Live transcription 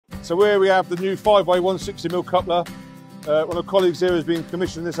So here we have the new 5-way 160mm coupler. One of the colleagues here has been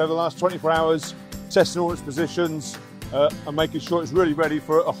commissioning this over the last 24 hours, testing all its positions and making sure it's really ready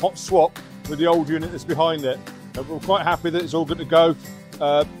for a hot swap with the old unit that's behind it. We're quite happy that it's all good to go.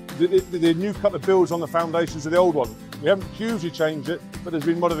 The new coupler builds on the foundations of the old one. We haven't hugely changed it, but there's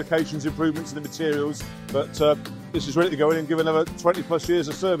been modifications, improvements in the materials. But this is ready to go in and give another 20 plus years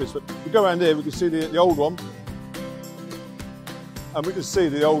of service. But if we go around here, we can see the old one. And we can see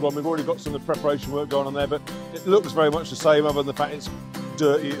the old one, we've already got some of the preparation work going on there, but it looks very much the same other than the fact it's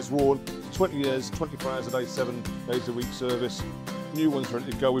dirty, it's worn. 20 years, 24 hours a day, 7 days a week service. New one's ready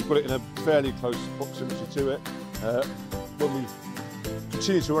to go. We've put it in a fairly close proximity to it. When we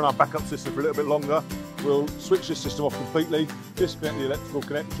continue to run our backup system for a little bit longer, we'll switch this system off completely, disconnect the electrical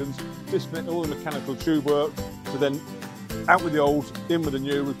connections, disconnect all the mechanical tube work, so then out with the old, in with the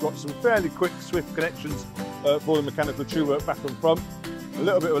new. We've got some fairly quick, swift connections for the mechanical tube work back and front. A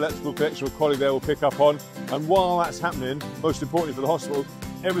little bit of electrical connection a colleague there will pick up on. And while that's happening, most importantly for the hospital,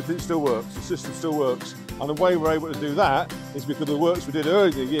 everything still works, the system still works. And the way we're able to do that is because of the works we did earlier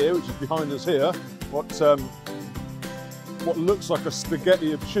in the year, which is behind us here. What looks like a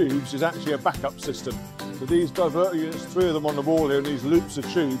spaghetti of tubes is actually a backup system. So these diverter units, 3 of them on the wall here, and these loops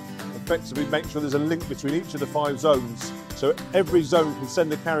of tube effectively make sure there's a link between each of the 5 zones. So every zone can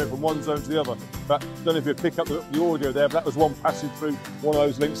send the carrier from one zone to the other. But I don't know if you pick up the audio there, but that was one passing through one of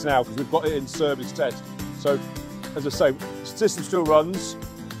those links now because we've got it in service test. So as I say, the system still runs.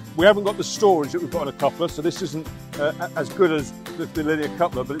 We haven't got the storage that we've got on a coupler, so this isn't as good as the linear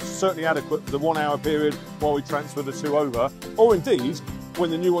coupler, but it's certainly adequate for the 1 hour period while we transfer the 2 over, or indeed when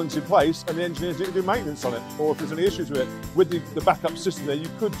the new one's in place and the engineers need to do maintenance on it, or if there's any issues with it. With the backup system there, you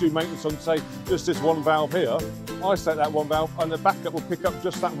could do maintenance on, say, just this one valve here, isolate that one valve, and the backup will pick up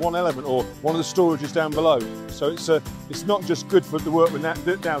just that one element or one of the storages down below. So it's not just good for the work we're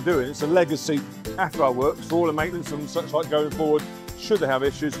now doing, it's a legacy after our works for all the maintenance and such like going forward, should they have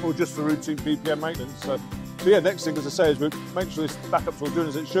issues, or just for routine BPM maintenance. So yeah, next thing, as I say, is we'll make sure this backup's all doing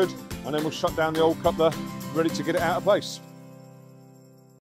as it should, and then we'll shut down the old coupler, ready to get it out of place.